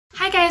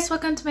guys,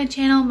 welcome to my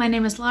channel. My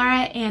name is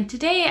Laura and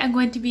today I'm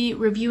going to be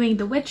reviewing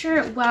The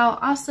Witcher while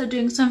also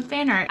doing some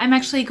fan art. I'm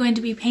actually going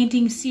to be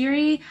painting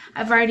Ciri.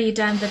 I've already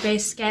done the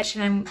base sketch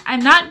and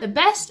I'm not the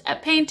best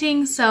at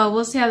painting, so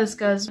we'll see how this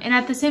goes. And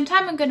at the same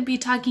time I'm going to be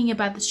talking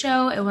about the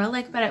show and what I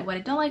like about it, what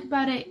I don't like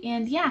about it,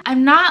 and yeah.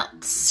 I'm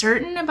not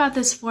certain about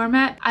this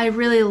format. I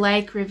really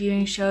like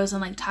reviewing shows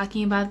and like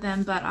talking about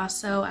them, but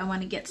also I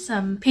want to get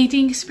some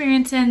painting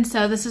experience in,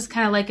 so this is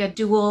kind of like a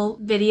dual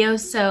video.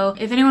 So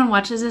if anyone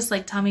watches this,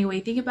 like tell me what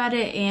you think about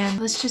it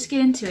and let's just get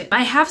into it.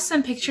 I have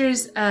some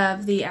pictures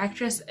of the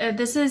actress.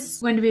 This is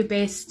going to be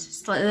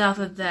based slightly off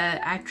of the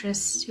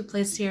actress who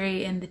plays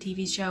Ciri in the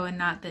TV show and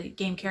not the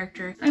game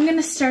character. I'm going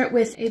to start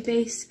with a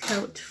base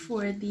coat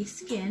for the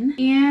skin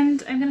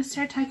and I'm going to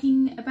start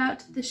talking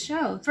about the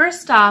show.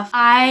 First off,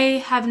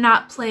 I have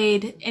not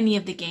played any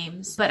of the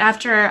games, but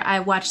after I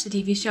watched the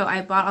TV show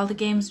I bought all the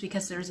games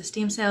because there was a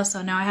Steam sale,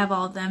 so now I have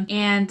all of them,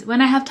 and when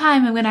I have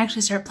time I'm going to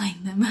actually start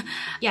playing them.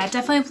 Yeah,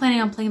 definitely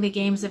planning on playing the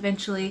games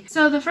eventually.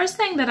 So the first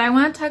thing that I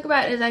want to talk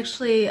about is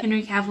actually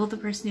Henry Cavill, the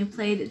person who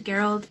played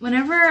Geralt.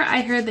 Whenever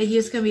I heard that he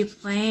was going to be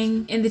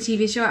playing in the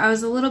TV show, I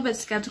was a little bit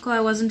skeptical. I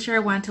wasn't sure I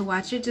wanted to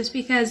watch it just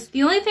because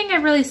the only thing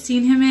I've really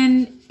seen him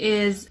in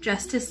is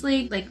Justice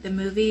League, like the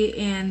movie,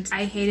 and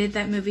I hated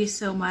that movie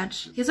so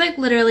much. He's like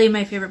literally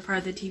my favorite part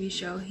of the TV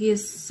show. He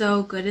is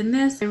so good in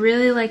this. I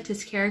really liked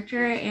his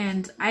character,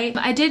 and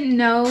I didn't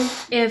know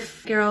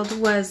if Geralt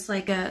was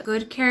like a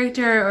good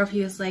character or if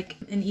he was like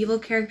an evil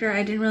character.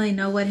 I didn't really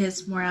know what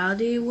his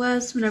morality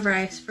was whenever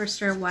I first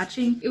started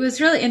watching. It was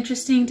really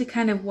interesting to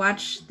kind of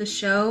watch the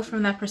show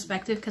from that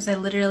perspective because I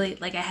literally,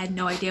 like, I had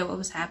no idea what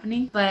was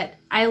happening. But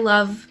I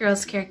love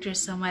Geralt's character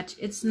so much.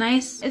 It's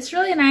nice. It's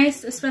really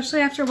nice, especially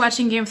after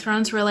watching Game of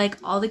Thrones where like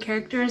all the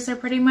characters are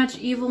pretty much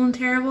evil and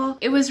terrible.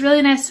 It was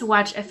really nice to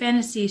watch a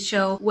fantasy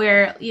show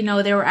where, you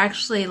know, there were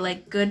actually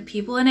like good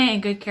people in it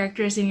and good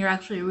characters and you're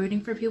actually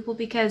rooting for people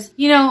because,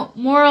 you know,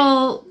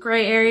 moral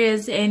gray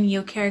areas and, you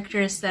know,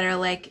 characters that are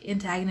like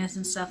antagonists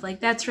and stuff,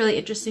 like that's really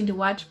interesting to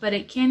watch, but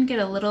it can get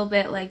a little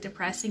bit like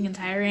depressing and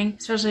tiring,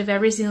 especially if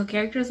every single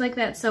character is like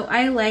that. So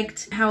I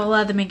liked how a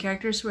lot of the main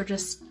characters were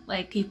just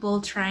like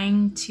people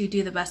trying to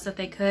do the best that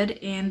they could,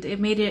 and it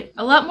made it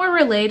a lot more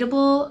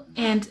relatable,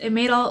 and it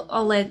made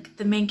all like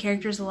the main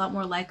characters a lot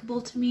more likable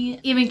to me.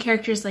 Even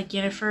characters like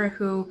Yennefer,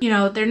 who, you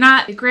know, they're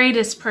not the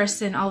greatest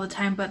person all the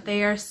time, but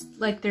they are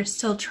like, they're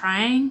still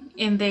trying,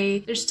 and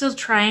they're still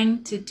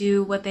trying to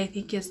do what they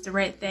think is the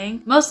right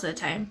thing most of the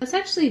time. Let's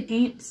actually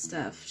paint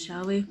stuff,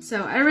 shall we?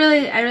 So I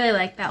really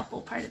like that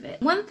whole part of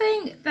it. One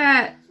thing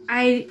that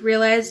I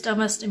realized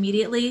almost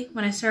immediately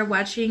when I started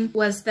watching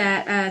was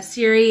that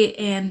Ciri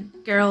and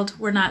Geralt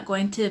were not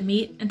going to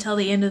meet until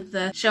the end of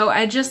the show.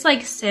 I just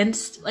like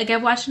sensed, like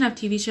I've watched enough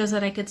TV shows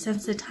that I could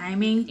sense the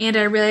timing, and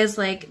I realized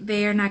like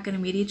they are not going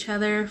to meet each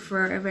other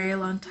for a very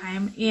long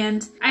time.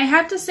 And I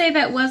have to say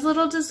that was a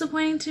little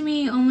disappointing to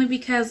me, only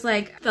because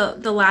like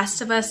the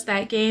Last of Us,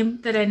 that game,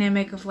 the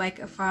dynamic of like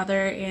a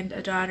father and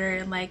a daughter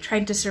and like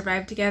trying to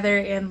survive together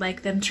and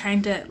like them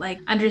trying to like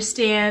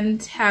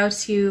understand how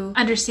to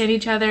understand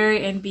each other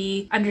and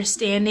be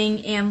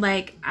understanding, and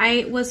like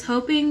I was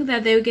hoping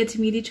that they would get to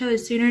meet each other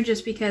sooner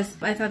just because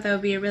I thought that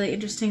would be a really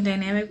interesting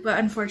dynamic, but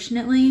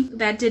unfortunately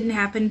that didn't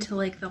happen till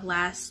like the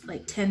last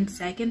like 10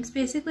 seconds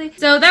basically.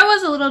 So that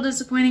was a little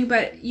disappointing,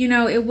 but you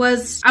know, I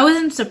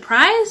wasn't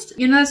surprised.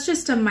 You know, that's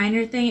just a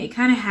minor thing. It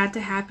kind of had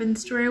to happen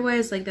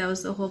story-wise, like that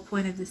was the whole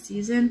point of the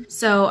season.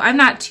 So I'm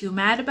not too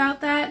mad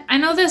about that. I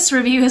know this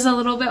review is a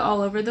little bit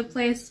all over the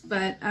place,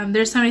 but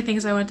there's so many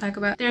things I want to talk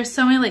about. There's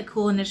so many like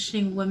cool and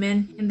interesting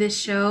women in this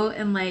show,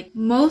 and like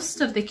most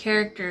of the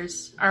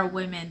characters are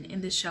women in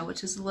this show,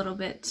 which is a little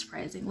bit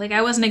surprising. Like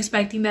I wasn't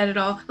expecting that at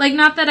all. Like,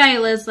 not that I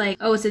was like,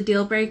 oh, it's a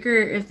deal breaker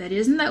if that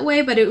isn't that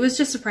way, but it was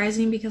just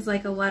surprising because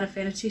like a lot of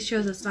fantasy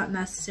shows it's not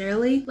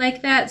necessarily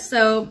like that.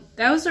 So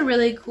that was a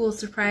really cool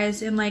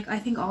surprise, and like I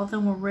think all of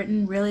them were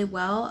written really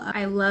well.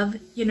 I love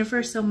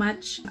Yennefer so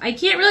much. I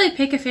can't really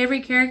pick a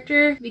favorite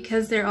character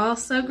because they're all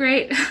so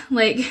great.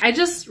 Like I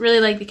just really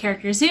like the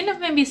characters, even if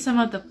maybe some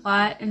of the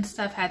plot and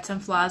stuff had some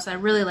flaws. I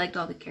really liked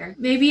all the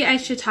characters. Maybe I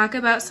should talk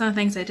about some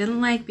things I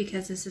didn't like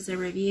because this is a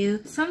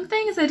review. Some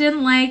things I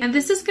didn't like, and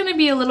this is going to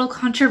be a little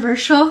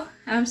controversial.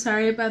 I'm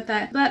sorry about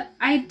that, but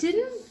I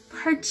didn't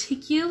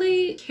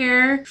particularly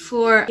care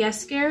for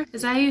Yesker.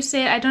 Is that how you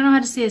say it? I don't know how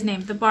to say his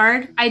name. The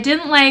Bard. I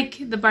didn't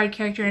like the Bard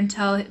character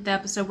until the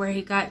episode where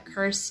he got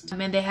cursed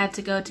and they had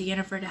to go to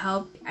Yennefer to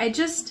help.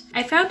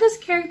 I found his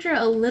character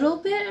a little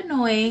bit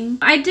annoying.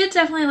 I did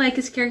definitely like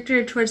his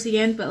character towards the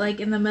end, but like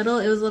in the middle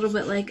it was a little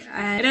bit like,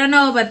 I don't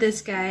know about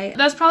this guy.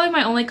 That's probably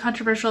my only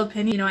controversial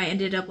opinion. You know, I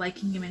ended up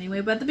liking him anyway,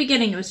 but at the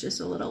beginning it was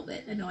just a little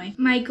bit annoying.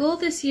 My goal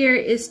this year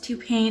is to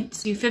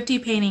do 50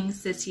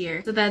 paintings this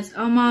year. So that's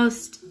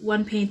almost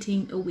one painting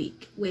painting a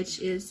week, which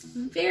is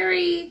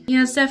very, you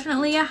know, it's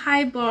definitely a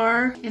high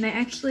bar, and I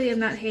actually am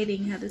not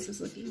hating how this is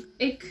looking.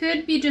 It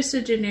could be just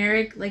a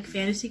generic like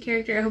fantasy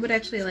character. I hope it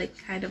actually like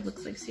kind of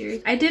looks like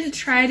Siri. I didn't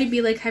try to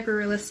be like hyper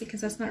realistic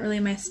because that's not really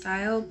my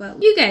style,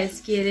 but you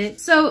guys get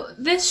it. So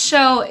this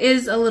show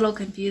is a little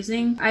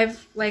confusing.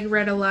 I've like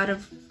read a lot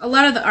of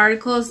the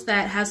articles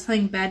that have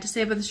something bad to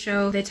say about the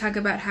show. They talk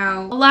about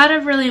how a lot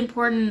of really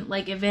important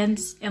like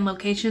events and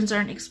locations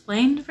aren't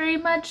explained very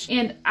much,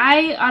 and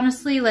I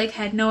honestly like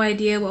had no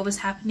idea what was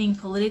happening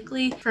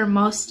politically for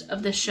most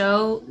of the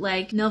show.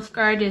 Like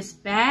Nilfgaard is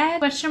bad,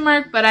 question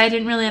mark, but I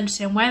didn't really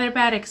understand why they're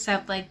bad,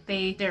 except like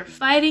they're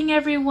fighting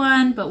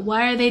everyone, but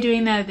why are they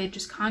doing that? Are they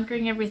just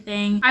conquering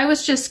everything? I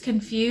was just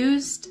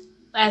confused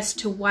as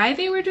to why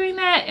they were doing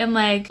that, and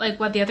like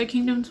what the other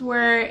kingdoms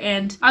were,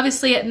 and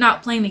obviously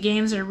not playing the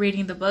games or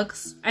reading the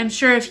books. I'm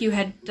sure if you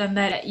had done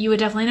that you would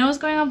definitely know what's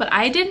going on, but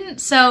I didn't,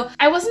 so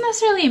I wasn't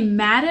necessarily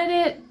mad at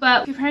it.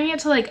 But comparing it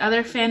to like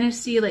other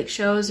fantasy like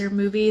shows or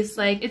movies,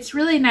 like it's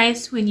really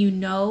nice when you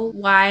know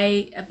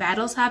why a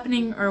battle's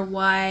happening or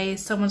why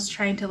someone's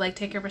trying to like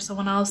take over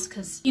someone else,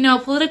 because you know,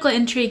 political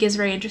intrigue is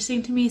very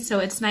interesting to me, so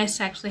it's nice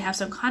to actually have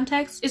some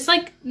context. It's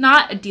like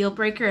not a deal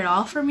breaker at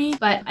all for me,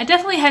 but I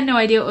definitely had no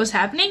idea what was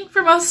happening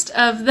for most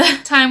of the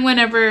time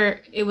whenever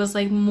it was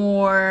like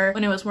more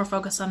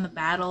focused on the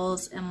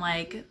battles and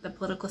like the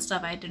political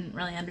stuff. I didn't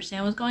really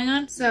understand what was going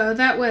on, so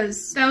that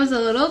was a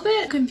little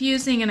bit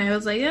confusing, and I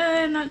was like,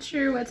 I'm not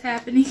sure what's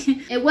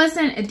happening. It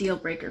wasn't a deal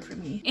breaker for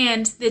me.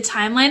 And the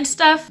timeline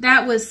stuff,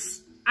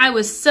 I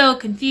was so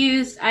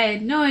confused. I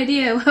had no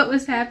idea what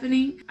was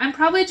happening. I'm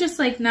probably just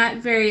like not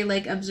very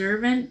like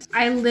observant.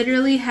 I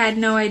literally had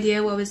no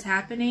idea what was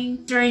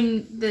happening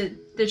during the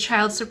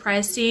child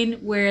surprise scene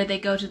where they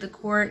go to the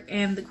court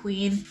and the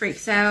queen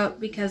freaks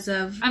out because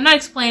of, I'm not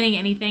explaining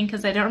anything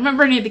because I don't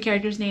remember any of the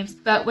characters' names,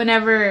 but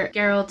whenever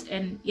Geralt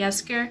and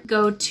Yennefer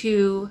go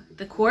to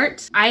the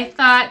court, I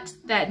thought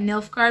that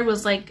Nilfgaard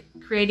was like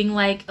creating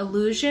like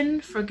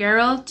illusion for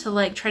Geralt to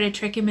like try to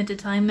trick him into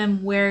telling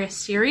them where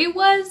Ciri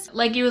was.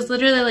 Like it was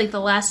literally like the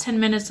last 10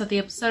 minutes of the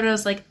episode. I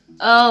was like,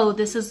 oh,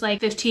 this is like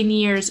 15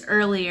 years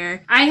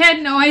earlier. I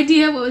had no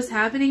idea what was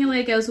happening.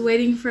 Like I was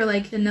waiting for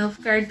like the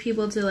Nilfgaard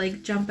people to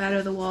like jump out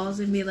of the walls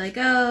and be like,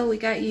 oh, we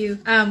got you.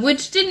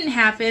 Which didn't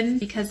happen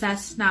because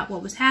that's not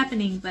what was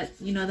happening, but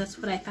you know, that's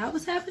what I thought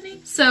was happening.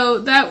 So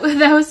that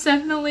was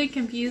definitely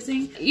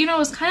confusing. You know, it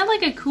was kind of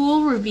like a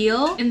cool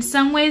reveal in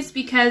some ways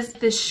because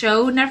the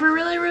show never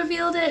really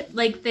revealed it.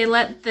 Like they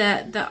let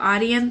the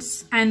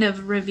audience kind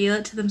of reveal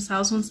it to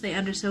themselves once they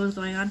understood what was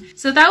going on.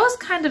 So that was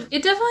kind of,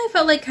 it definitely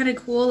felt like kind of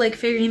cool, like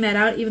figuring that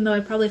out, even though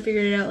I probably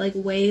figured it out like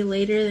way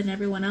later than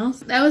everyone else.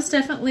 That was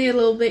definitely a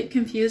little bit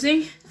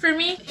confusing for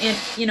me, and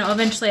you know,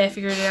 eventually I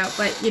figured it out,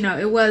 but you know,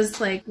 it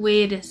was like,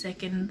 wait a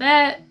second,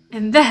 that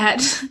and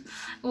that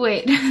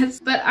wait.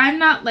 But I'm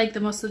not like the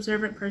most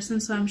observant person,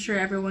 so I'm sure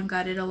everyone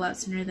got it a lot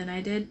sooner than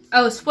I did.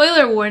 Oh,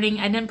 spoiler warning,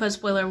 I didn't put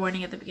spoiler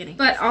warning at the beginning.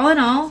 But all in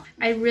all,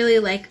 I really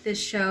liked this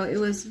show. It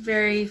was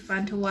very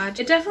fun to watch.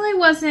 It definitely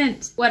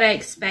wasn't what I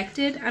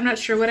expected. I'm not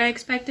sure what I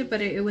expected,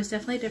 but it was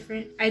definitely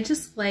different. I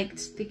just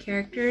liked the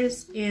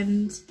characters,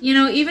 and you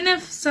know, even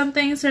if some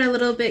things are a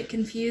little bit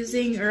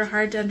confusing or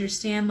hard to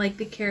understand, like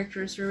the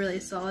characters were really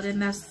solid,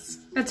 and that's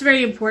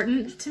very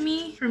important to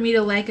me. For me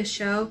to like a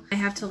show, I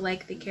have to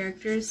like the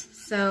characters.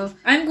 So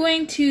I'm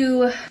going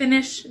to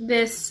finish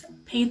this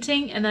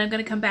painting and then I'm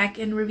going to come back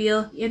and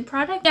reveal the end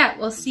product. Yeah,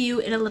 we'll see you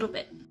in a little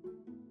bit.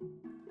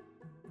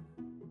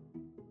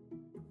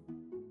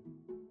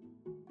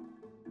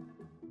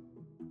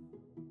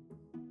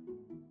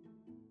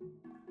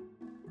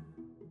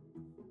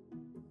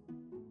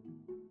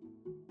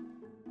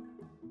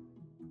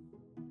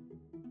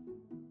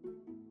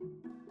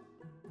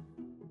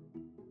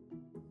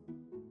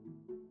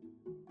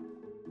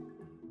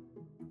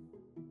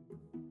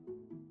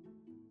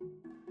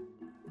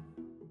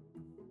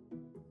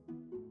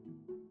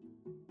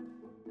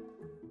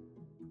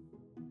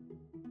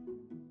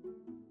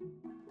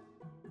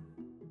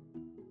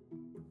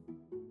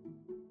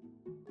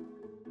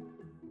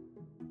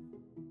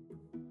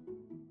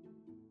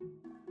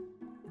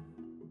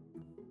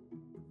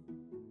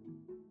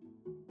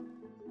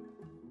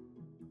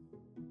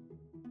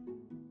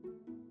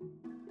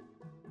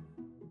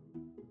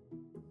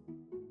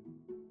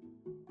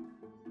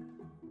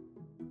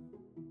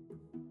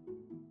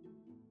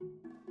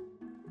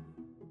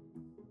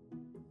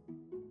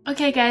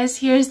 Okay guys,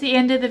 here's the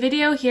end of the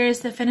video. Here's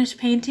the finished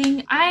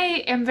painting.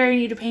 I am very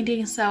new to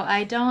painting, so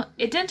it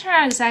didn't turn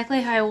out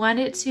exactly how I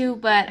wanted it to,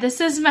 but this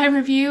is my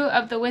review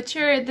of The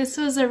Witcher. This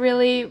was a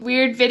really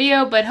weird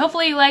video, but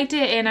hopefully you liked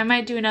it and I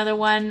might do another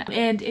one.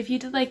 And if you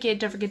did like it,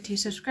 don't forget to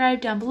subscribe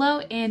down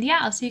below, and yeah,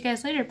 I'll see you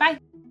guys later.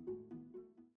 Bye!